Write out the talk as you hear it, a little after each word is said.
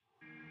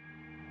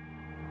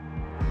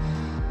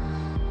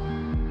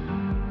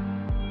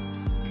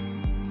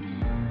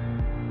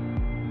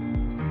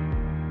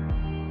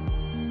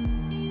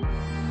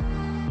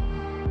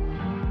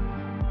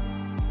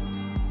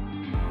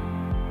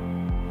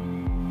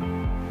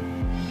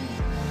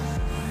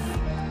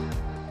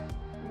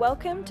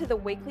Welcome to the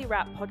Weekly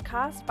Wrap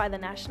podcast by the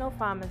National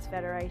Farmers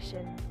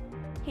Federation.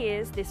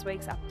 Here's this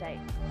week's update.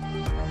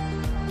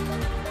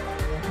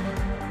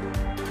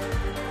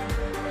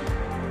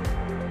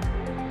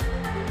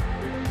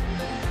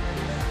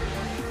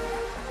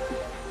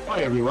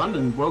 Hi everyone,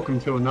 and welcome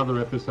to another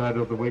episode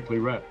of the Weekly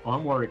Wrap.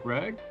 I'm Warwick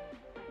Ragg,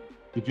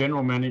 the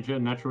General Manager,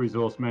 Natural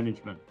Resource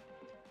Management.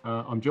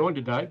 I'm joined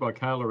today by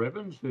Carla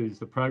Evans, who's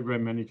the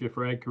Program Manager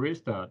for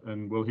AgCAREERSTART,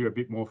 and we'll hear a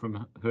bit more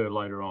from her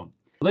later on.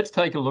 Let's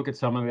take a look at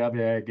some of the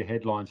other ag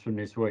headlines from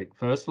this week.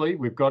 Firstly,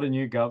 we've got a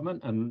new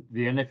government, and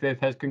the NFF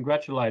has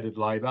congratulated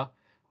Labor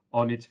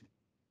on its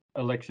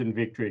election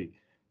victory.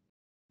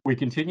 We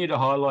continue to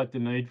highlight the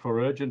need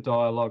for urgent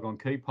dialogue on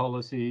key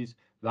policies.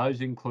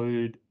 Those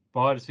include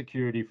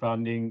biosecurity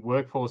funding,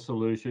 workforce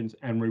solutions,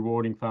 and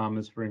rewarding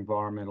farmers for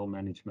environmental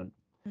management.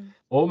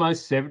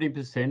 Almost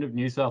 70% of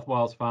New South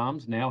Wales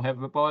farms now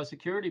have a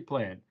biosecurity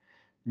plan.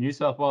 New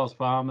South Wales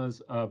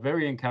farmers are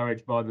very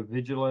encouraged by the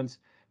vigilance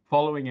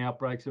following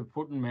outbreaks of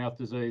foot and mouth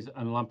disease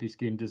and lumpy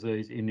skin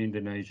disease in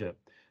Indonesia.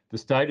 The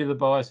State of the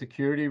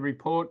Biosecurity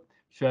Report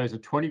shows a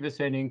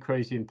 20%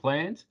 increase in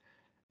plans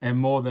and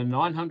more than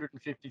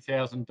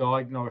 950,000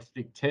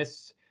 diagnostic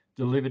tests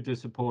delivered to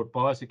support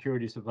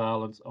biosecurity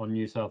surveillance on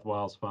New South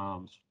Wales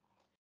farms.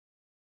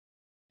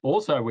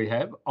 Also, we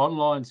have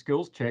online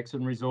skills checks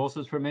and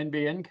resources from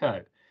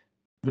NBNCO.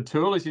 The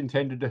tool is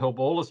intended to help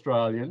all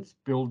Australians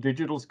build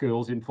digital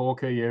skills in 4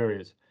 key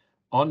areas: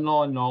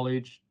 online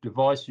knowledge,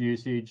 device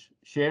usage,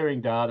 sharing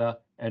data,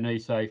 and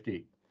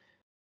e-safety.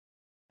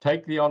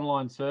 Take the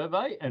online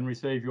survey and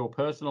receive your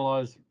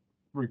personalised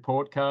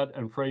report card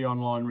and free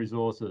online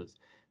resources.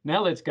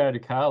 Now let's go to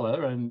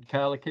Carla. And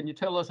Carla, can you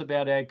tell us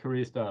about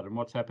AgCAREERSTART and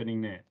what's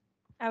happening there?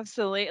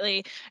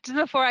 Absolutely. Just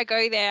before I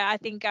go there, I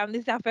think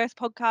this is our first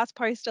podcast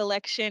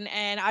post-election,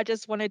 and I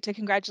just wanted to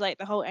congratulate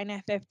the whole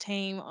NFF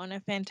team on a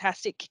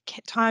fantastic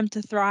Time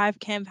to Thrive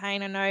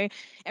campaign. I know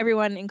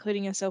everyone,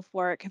 including yourself,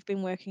 Warwick, have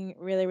been working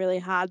really, really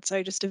hard.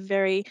 So just a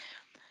very,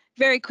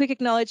 very quick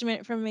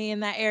acknowledgement from me in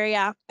that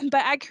area.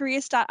 But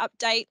AgCAREERSTART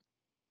update.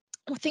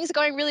 Well, things are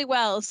going really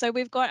well. So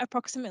we've got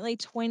approximately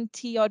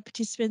 20 odd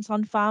participants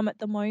on farm at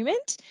the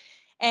moment.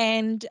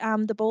 And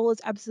the ball is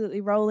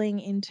absolutely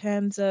rolling in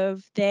terms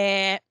of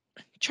their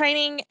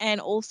training and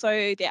also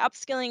their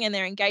upskilling and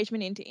their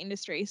engagement into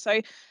industry.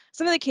 So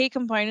some of the key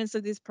components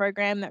of this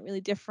program that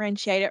really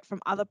differentiate it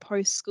from other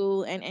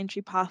post-school and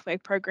entry pathway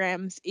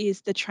programs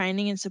is the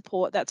training and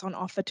support that's on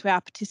offer to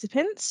our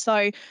participants.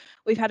 So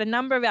we've had a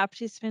number of our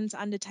participants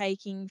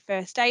undertaking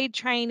first aid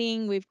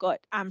training. We've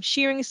got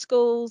shearing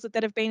schools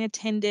that have been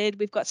attended.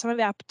 We've got some of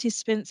our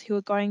participants who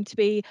are going to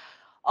be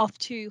off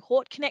to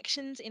Hort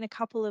Connections in a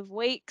couple of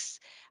weeks.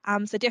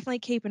 So definitely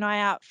keep an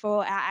eye out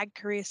for our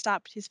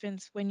AgCAREERSTART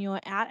participants when you're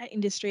out at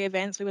industry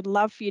events. We would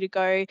love for you to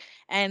go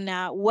and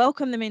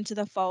welcome them into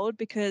the fold,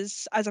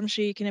 because as I'm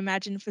sure you can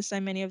imagine, for so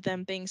many of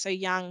them being so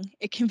young,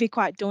 it can be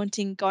quite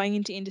daunting going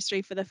into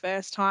industry for the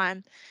first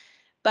time.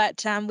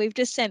 But we've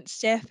just sent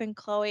Steph and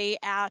Chloe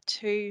out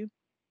to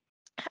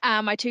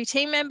my 2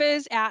 team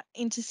members out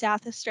into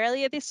South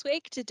Australia this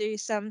week to do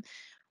some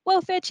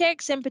welfare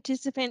checks and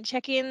participant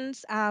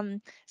check-ins.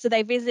 So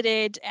they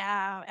visited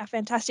our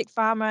fantastic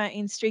farmer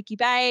in Streaky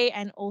Bay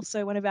and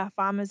also one of our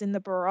farmers in the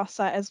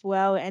Barossa as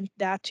well, and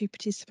our 2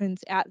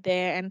 participants out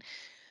there. And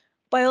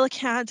by all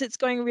accounts, it's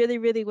going really,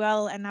 really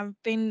well. And I've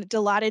been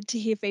delighted to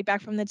hear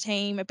feedback from the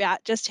team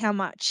about just how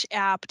much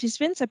our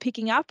participants are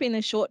picking up in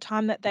the short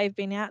time that they've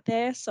been out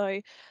there. So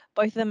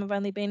both of them have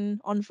only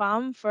been on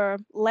farm for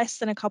less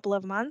than a couple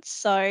of months.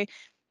 So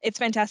it's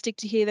fantastic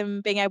to hear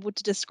them being able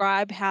to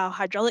describe how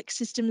hydraulic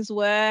systems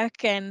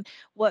work and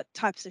what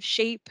types of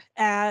sheep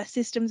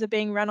systems are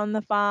being run on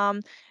the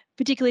farm,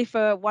 particularly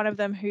for one of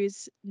them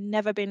who's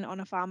never been on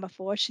a farm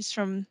before. She's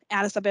from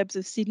outer suburbs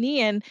of Sydney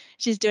and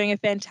she's doing a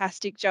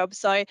fantastic job.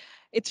 So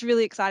it's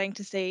really exciting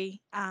to see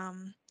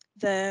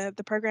the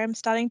program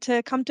starting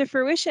to come to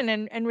fruition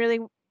and really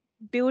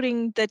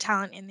building the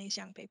talent in these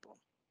young people.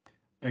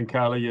 And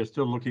Carla, you're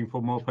still looking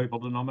for more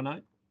people to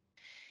nominate?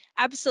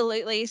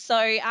 Absolutely.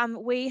 So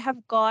we've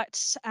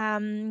got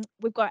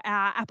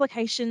our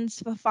applications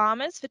for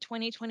farmers for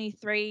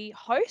 2023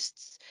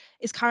 hosts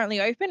is currently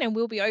open and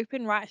will be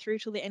open right through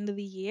till the end of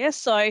the year.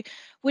 So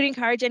would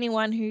encourage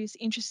anyone who's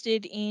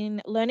interested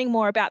in learning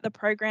more about the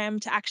program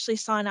to actually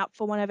sign up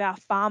for one of our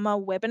farmer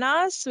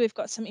webinars. So we've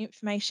got some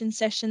information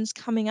sessions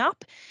coming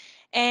up.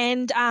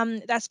 And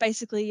that's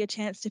basically your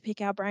chance to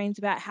pick our brains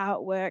about how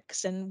it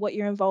works and what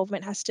your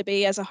involvement has to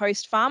be as a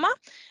host farmer.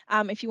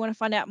 If you want to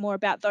find out more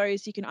about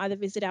those, you can either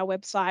visit our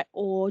website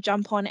or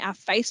jump on our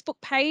Facebook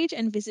page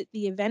and visit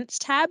the events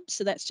tab.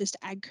 So that's just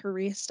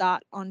AgCAREERSTART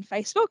on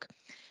Facebook.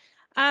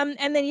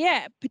 And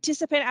then,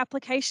 participant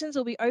applications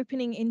will be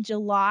opening in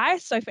July.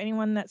 So for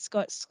anyone that's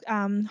got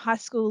high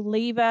school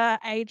leaver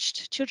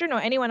aged children or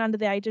anyone under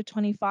the age of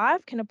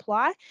 25 can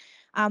apply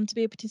to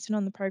be a participant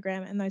on the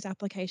program, and those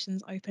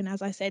applications open,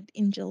 as I said,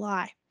 in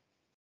July.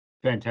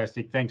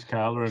 Fantastic. Thanks,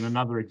 Carla. And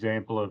another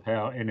example of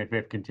how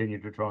NFF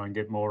continue to try and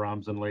get more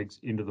arms and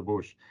legs into the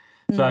bush.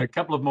 So a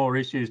couple of more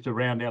issues to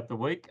round out the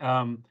week.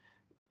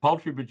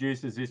 Poultry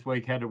producers this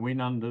week had a win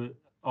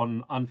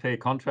on unfair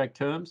contract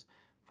terms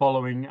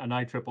following an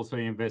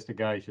ACCC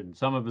investigation.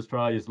 Some of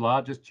Australia's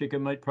largest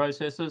chicken meat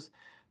processors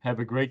have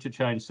agreed to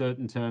change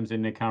certain terms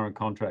in their current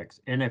contracts.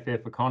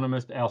 NFF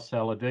economist Al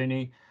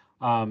Saladini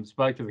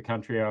spoke to the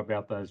Country Hour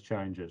about those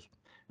changes.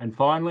 And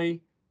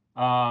finally,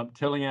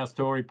 Telling Our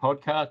Story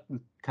podcast,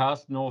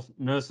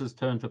 Nurses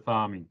Turn to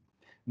Farming.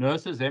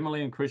 Nurses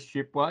Emily and Chris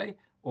Shipway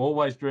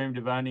always dreamed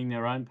of owning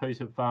their own piece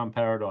of farm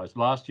paradise.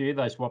 Last year,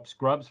 they swapped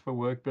scrubs for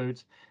work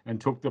boots and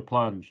took the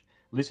plunge.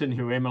 Listen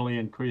to Emily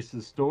and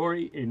Chris's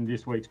story in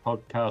this week's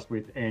podcast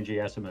with Angie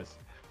Asimus.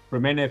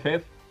 From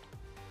NFF,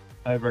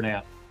 over and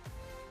out.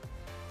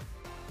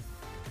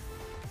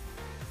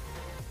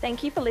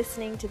 Thank you for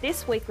listening to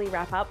this weekly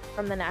wrap-up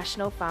from the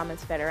National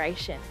Farmers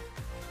Federation.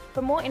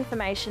 For more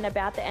information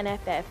about the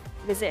NFF,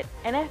 visit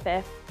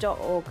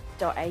nff.org.au.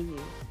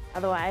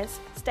 Otherwise,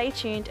 stay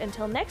tuned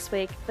until next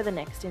week for the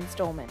next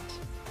instalment.